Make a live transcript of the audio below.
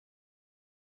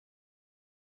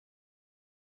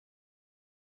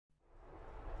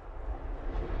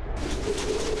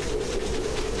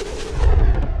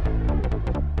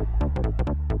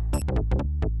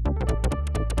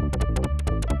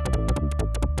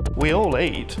We all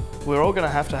eat. We're all going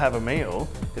to have a meal.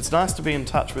 It's nice to be in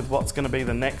touch with what's going to be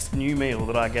the next new meal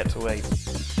that I get to eat.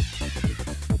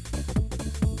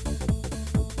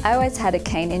 I always had a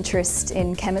keen interest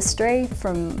in chemistry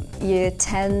from year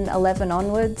 10, 11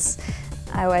 onwards.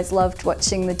 I always loved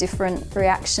watching the different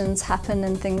reactions happen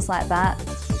and things like that.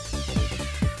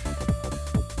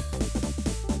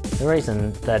 The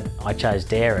reason that I chose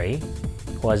dairy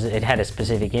was it had a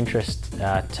specific interest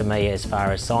to me as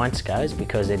far as science goes,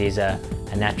 because it is a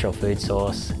natural food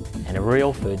source and a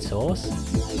real food source.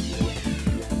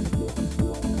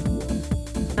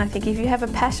 I think if you have a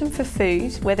passion for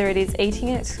food, whether it is eating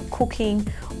it, cooking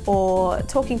or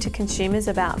talking to consumers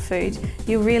about food,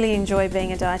 you'll really enjoy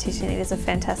being a dietitian. It is a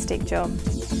fantastic job.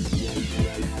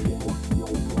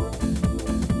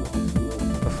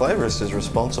 The flavourist is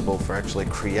responsible for actually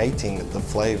creating the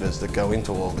flavours that go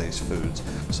into all these foods.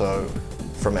 So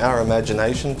from our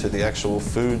imagination to the actual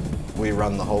food, we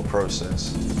run the whole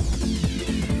process.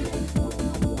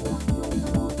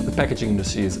 The packaging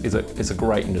industry is a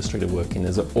great industry to work in.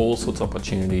 There's all sorts of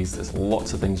opportunities, there's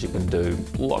lots of things you can do,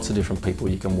 lots of different people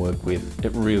you can work with.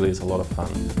 It really is a lot of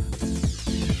fun.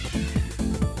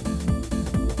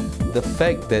 The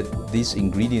fact that this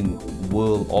ingredient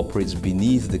world operates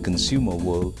beneath the consumer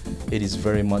world, it is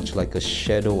very much like a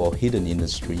shadow or hidden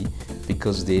industry,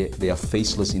 because they are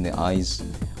faceless in the eyes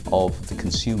of the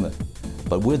consumer.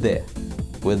 But we're there.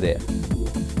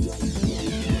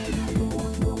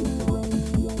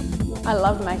 I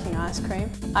love making ice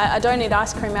cream. I don't eat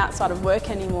ice cream outside of work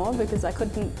anymore because I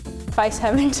couldn't face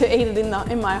having to eat it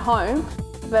in my home.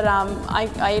 But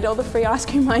I eat all the free ice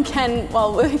cream I can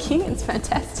while working. It's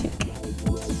fantastic.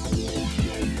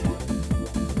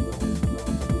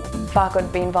 If I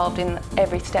could be involved in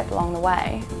every step along the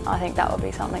way, I think that would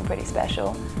be something pretty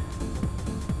special.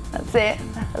 That's it.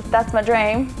 That's my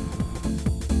dream.